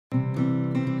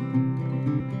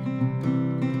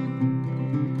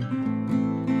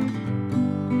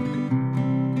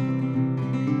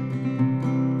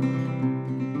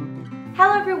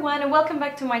everyone, and welcome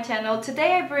back to my channel.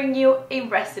 Today I bring you a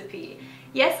recipe.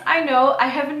 Yes, I know I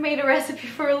haven't made a recipe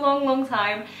for a long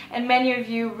time, and many of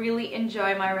you really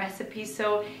enjoy my recipes.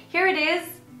 So here it is,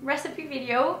 recipe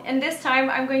video, and this time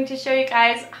I'm going to show you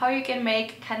guys how you can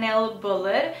make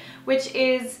kanelboller, which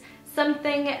is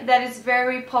something that is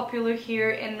very popular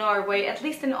here in Norway, at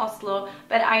least in Oslo,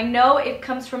 but I know it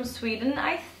comes from Sweden,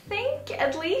 I think,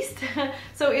 at least.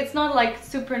 So it's not like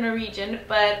super Norwegian,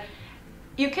 but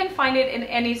you can find it in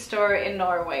any store in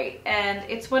Norway, and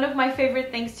it's one of my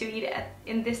favorite things to eat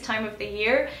in this time of the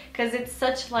year because it's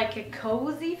such like a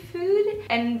cozy food,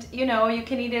 and you know, you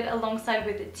can eat it alongside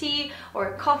with a tea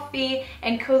or a coffee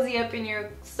and cozy up in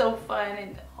your sofa.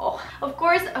 And oh, of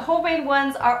course homemade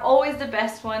ones are always the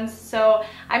best ones, so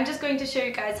I'm just going to show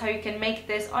you guys how you can make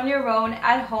this on your own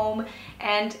at home.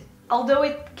 And although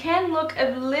it can look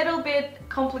a little bit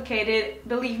complicated,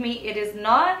 believe me, it is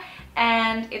not.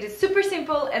 And it is super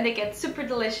simple and they get super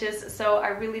delicious, so I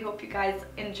really hope you guys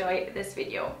enjoy this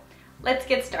video. Let's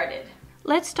get started.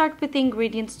 Let's start with the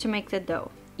ingredients to make the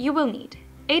dough. You will need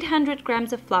 800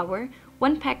 grams of flour,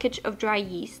 1 package of dry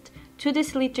yeast, 2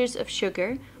 deciliters of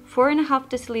sugar, 4.5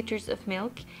 deciliters of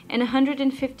milk, and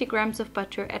 150 grams of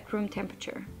butter at room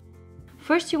temperature.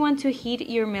 First, you want to heat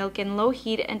your milk in low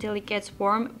heat until it gets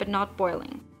warm but not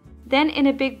boiling. Then in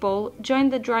a big bowl, join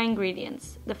the dry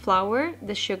ingredients, the flour,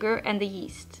 the sugar and the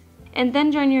yeast. And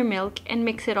then join your milk and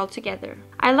mix it all together.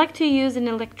 I like to use an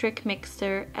electric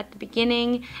mixer at the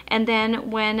beginning, and then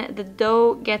when the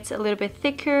dough gets a little bit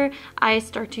thicker, I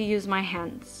start to use my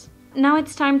hands. Now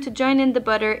it's time to join in the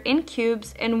butter in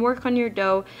cubes and work on your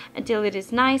dough until it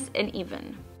is nice and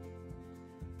even.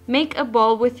 Make a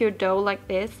ball with your dough like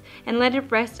this and let it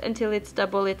rest until it's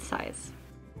double its size.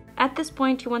 At this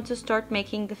point, you want to start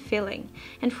making the filling,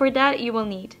 and for that you will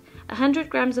need 100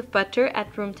 grams of butter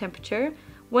at room temperature,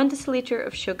 1 deciliter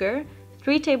of sugar,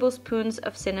 3 tablespoons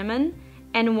of cinnamon,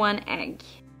 and 1 egg.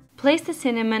 Place the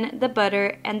cinnamon, the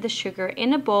butter, and the sugar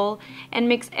in a bowl and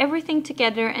mix everything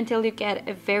together until you get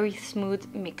a very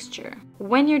smooth mixture.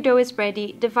 When your dough is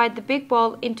ready, divide the big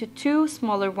ball into 2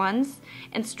 smaller ones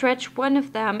and stretch one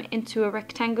of them into a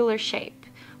rectangular shape,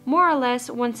 more or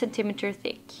less 1 centimeter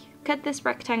thick. Cut this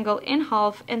rectangle in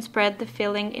half and spread the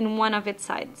filling in one of its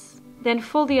sides. Then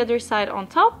fold the other side on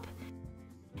top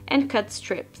and cut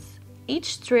strips.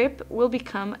 Each strip will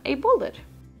become a boller.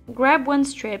 Grab one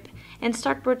strip and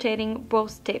start rotating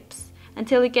both tips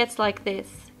until it gets like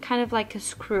this, kind of like a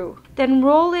screw. Then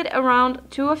roll it around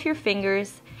 2 of your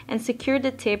fingers and secure the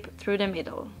tip through the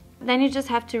middle. Then you just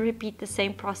have to repeat the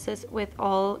same process with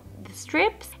all the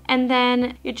strips, and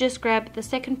then you just grab the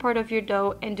second part of your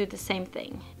dough and do the same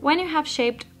thing. When you have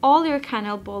shaped all your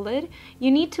kanelboller, you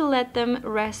need to let them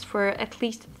rest for at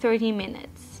least 30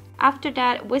 minutes. After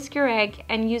that, whisk your egg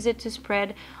and use it to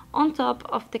spread on top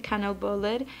of the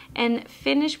kanelboller and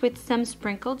finish with some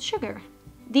sprinkled sugar.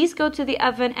 These go to the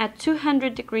oven at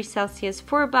 200 degrees Celsius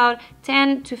for about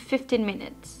 10 to 15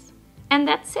 minutes. And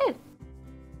that's it.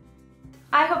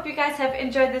 I hope you guys have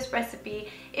enjoyed this recipe.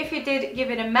 If you did,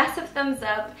 give it a massive thumbs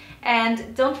up,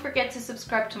 and don't forget to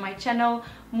subscribe to my channel.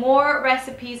 More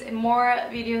recipes and more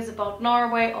videos about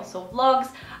Norway, also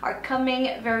vlogs, are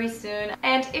coming very soon.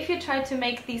 And if you try to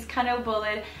make these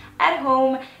kanelboller at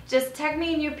home, just tag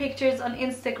me in your pictures on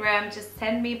Instagram, just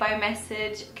send me by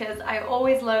message, because I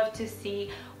always love to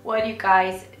see what you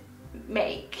guys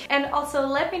make. And also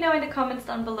let me know in the comments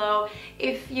down below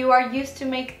if you are used to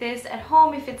make this at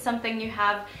home, if it's something you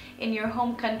have in your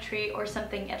home country or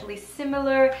something at least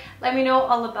similar. Let me know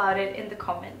all about it in the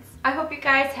comments. I hope you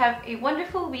guys have a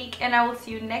wonderful week, and I will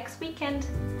see you next weekend.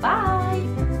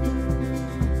 Bye!